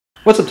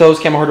What's up, toes?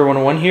 Camel Hoarder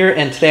 101 here,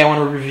 and today I want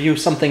to review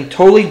something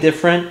totally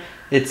different.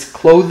 It's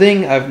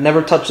clothing. I've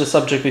never touched this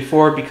subject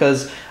before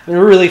because I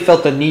never really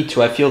felt the need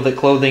to. I feel that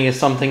clothing is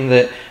something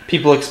that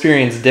people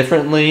experience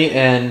differently,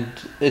 and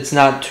it's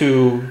not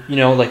too,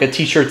 like a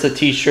t-shirt's a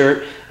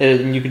t-shirt,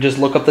 and you can just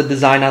look up the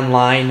design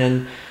online,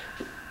 and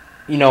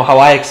how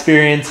I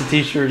experience a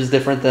t-shirt is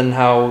different than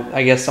how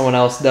I guess someone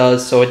else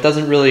does, so it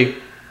doesn't really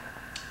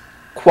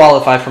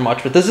qualify for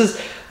much. But this is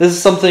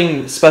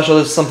something special.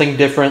 This is something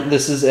different.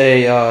 This is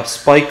a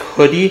Spike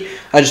hoodie.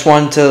 I just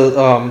wanted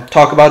to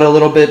talk about it a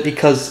little bit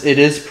because it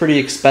is pretty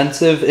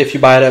expensive if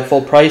you buy it at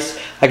full price.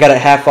 I got it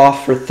half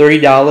off for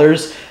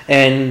 $30,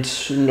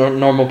 and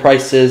normal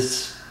price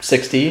is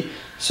 $60.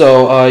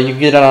 So you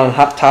get it on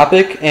Hot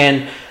Topic,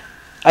 and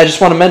I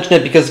just want to mention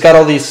it because it's got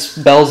all these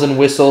bells and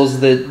whistles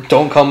that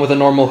don't come with a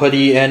normal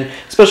hoodie, and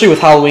especially with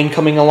Halloween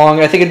coming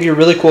along, I think it'd be a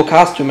really cool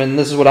costume, and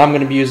this is what I'm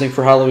going to be using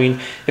for Halloween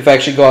if I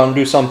actually go out and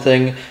do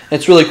something.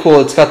 It's really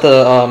cool. It's got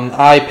the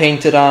eye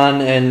painted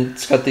on, and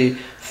it's got the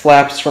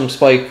flaps from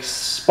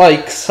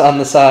spikes on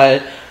the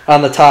side,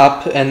 on the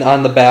top, and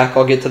on the back.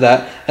 I'll get to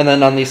that. And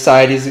then on the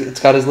side, it's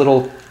got his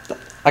little,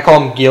 I call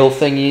them gill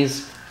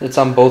thingies. It's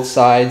on both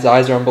sides.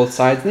 Eyes are on both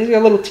sides, and he's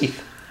got little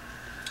teeth.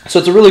 So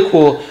it's a really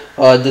cool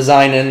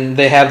design, and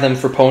they have them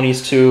for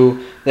ponies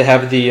too. They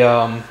have the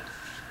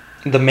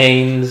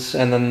manes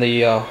and then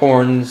the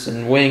horns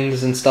and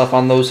wings and stuff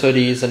on those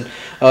hoodies, and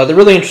they're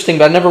really interesting.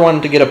 But I never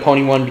wanted to get a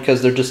pony one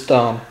because they're just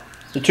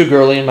they're too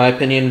girly in my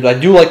opinion. But I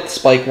do like the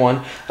Spike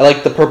one. I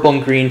like the purple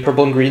and green.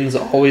 Purple and green is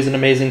always an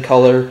amazing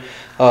color.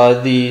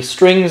 The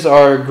strings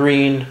are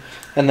green,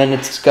 and then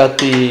it's got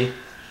the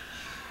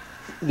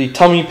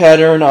tummy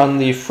pattern on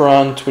the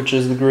front, which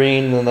is the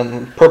green, and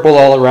then purple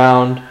all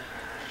around.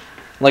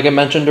 Like I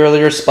mentioned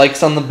earlier,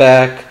 spikes on the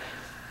back,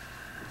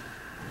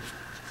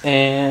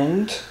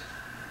 and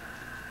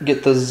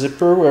get the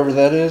zipper, wherever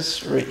that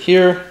is, right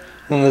here.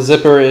 And the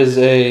zipper is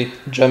a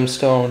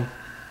gemstone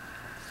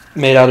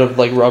made out of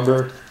like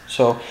rubber,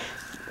 so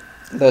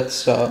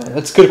that's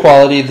good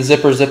quality. The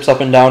zipper zips up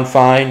and down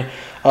fine.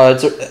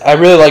 I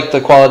really like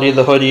the quality of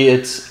the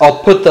hoodie.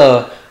 I'll put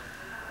the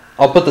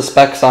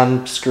specs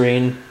on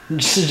screen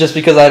just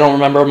because I don't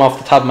remember them off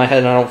the top of my head,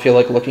 and I don't feel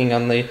like looking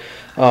on the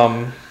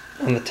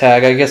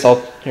tag. I guess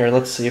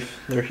let's see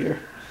if they're here.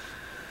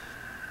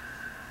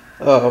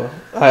 Oh,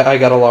 I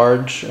got a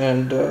large,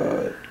 and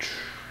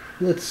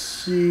let's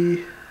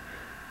see.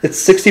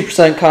 It's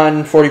 60%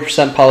 cotton,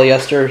 40%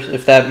 polyester,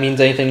 if that means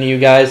anything to you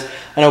guys.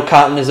 I know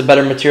cotton is a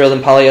better material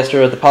than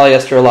polyester. The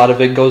polyester, a lot of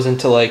it goes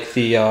into like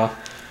the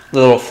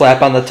little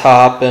flap on the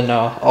top and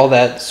all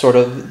that sort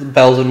of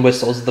bells and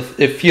whistles.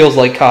 It feels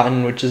like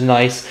cotton, which is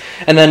nice.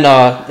 And then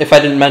if I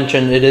didn't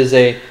mention, it is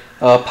a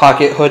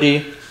pocket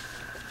hoodie.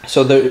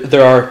 So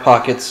there are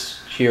pockets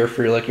here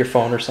for like your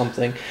phone or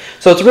something.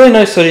 So it's a really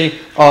nice hoodie.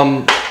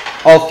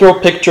 I'll throw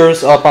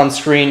pictures up on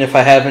screen if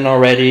I haven't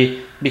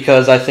already,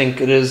 because I think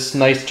it is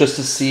nice just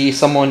to see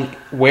someone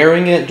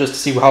wearing it, just to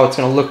see how it's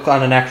going to look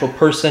on an actual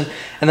person.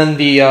 And then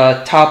the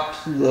top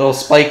little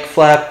spike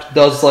flap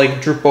does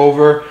like droop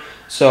over,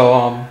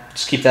 so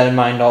just keep that in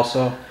mind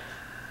also.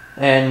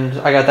 And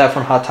I got that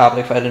from Hot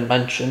Topic if I didn't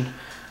mention.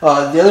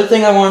 The other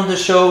thing I wanted to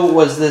show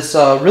was this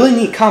really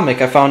neat comic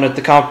I found at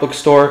the comic book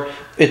store.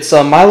 It's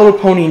My Little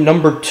Pony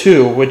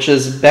 #2, which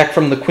is back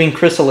from the Queen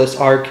Chrysalis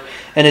arc,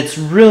 and it's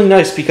really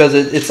nice because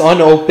it's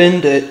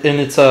unopened, and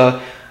it's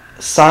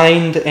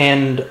signed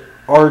and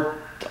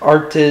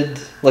arted.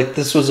 Like,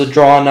 this was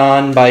drawn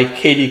on by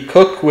Katie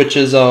Cook, which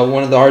is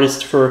one of the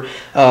artists for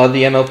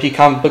the MLP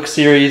comic book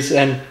series,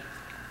 and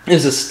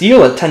is a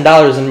steal at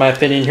 $10 in my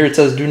opinion. Here it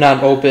says "Do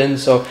not open,"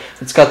 so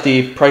it's got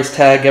the price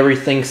tag,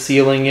 everything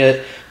sealing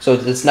it. So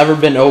it's never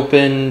been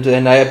opened,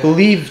 and I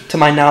believe, to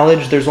my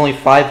knowledge, there's only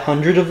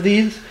 500 of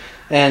these,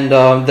 and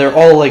they're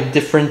all like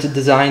different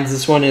designs.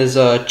 This one is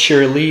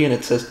Cheerly, and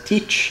it says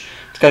 "Teach."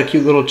 It's got a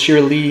cute little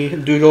Cheerly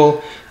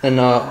doodle and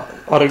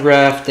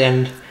autographed,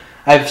 and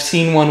I've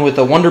seen one with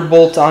a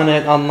Wonderbolt on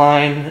it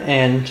online,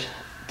 and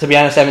to be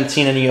honest, I haven't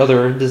seen any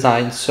other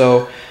designs.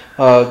 So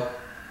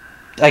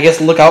I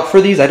guess look out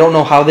for these. I don't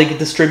know how they get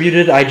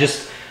distributed. I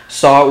just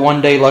saw it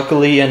one day,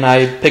 luckily, and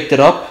I picked it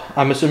up.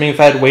 I'm assuming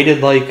if I had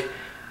waited like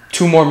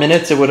 2 more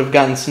minutes, it would have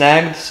gotten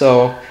snagged.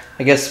 So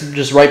I guess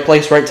just right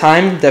place, right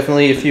time.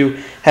 Definitely, if you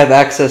have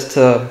access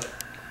to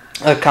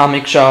a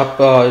comic shop,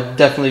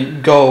 definitely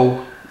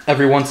go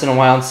every once in a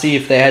while and see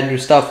if they had new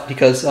stuff,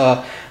 because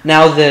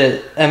now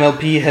that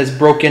MLP has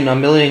broken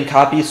 1 million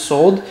copies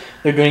sold,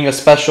 they're doing a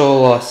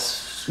special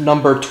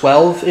number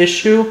 12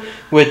 issue,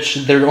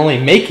 which they're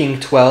only making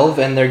 12,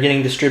 and they're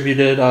getting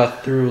distributed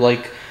through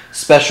like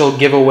special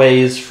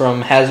giveaways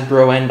from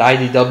Hasbro and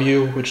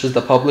IDW, which is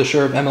the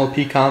publisher of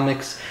MLP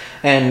Comics.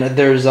 And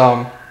there's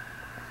definitely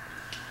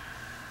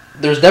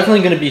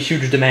going to be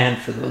huge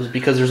demand for those,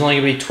 because there's only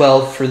going to be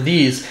 12 for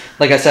these.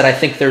 Like I said, I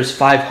think there's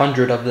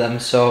 500 of them,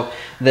 so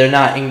they're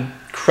not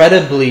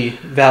incredibly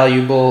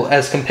valuable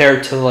as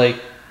compared to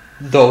like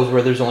those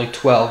where there's only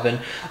 12.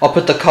 And I'll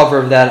put the cover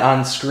of that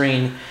on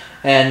screen.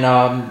 And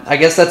I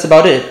guess that's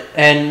about it.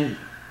 And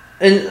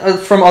and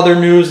from other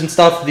news and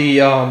stuff, the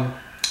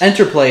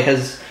Enterplay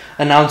has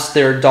announced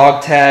their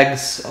dog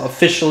tags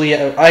officially.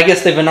 I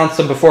guess they've announced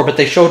them before, but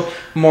they showed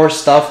more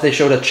stuff. They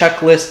showed a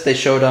checklist. They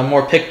showed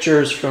more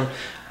pictures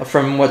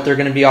from what they're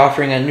going to be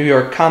offering at New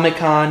York Comic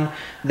Con.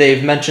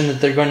 They've mentioned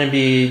that they're going to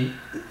be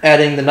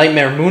adding the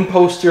Nightmare Moon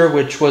poster,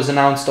 which was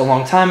announced a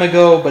long time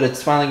ago, but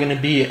it's finally going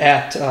to be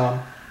at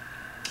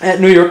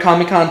New York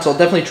Comic Con, so I'll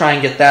definitely try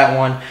and get that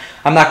one.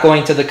 I'm not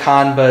going to the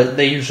con, but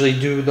they usually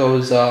do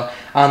those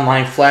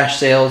online flash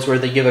sales where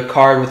they give a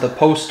card with a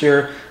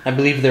poster. I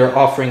believe they're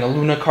offering a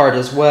Luna card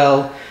as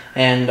well,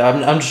 and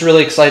I'm just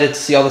really excited to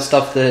see all the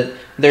stuff that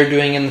they're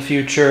doing in the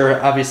future.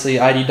 Obviously,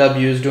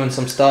 IDW is doing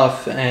some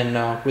stuff,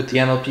 and with the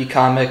MLP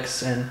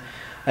comics, and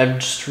I'm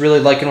just really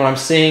liking what I'm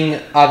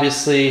seeing.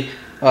 Obviously,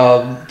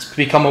 it's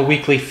become a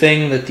weekly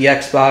thing that the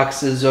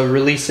Xbox is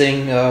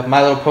releasing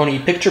My Little Pony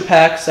picture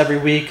packs every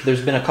week.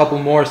 There's been a couple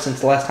more since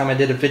the last time I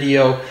did a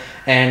video,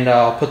 and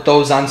I'll put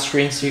those on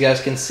screen so you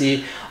guys can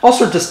see all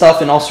sorts of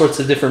stuff in all sorts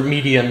of different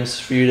mediums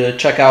for you to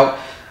check out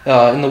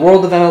in the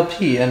world of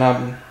MLP,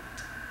 and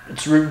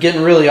it's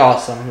getting really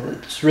awesome.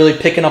 It's really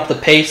picking up the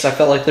pace. I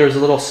felt like there was a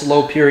little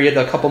slow period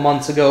a couple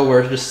months ago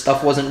where just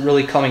stuff wasn't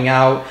really coming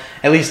out,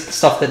 at least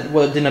stuff that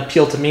didn't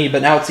appeal to me,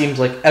 but now it seems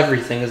like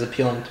everything is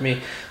appealing to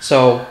me.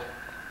 So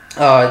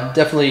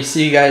definitely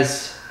see you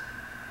guys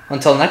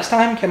until next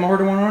time. Hoodie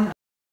 101.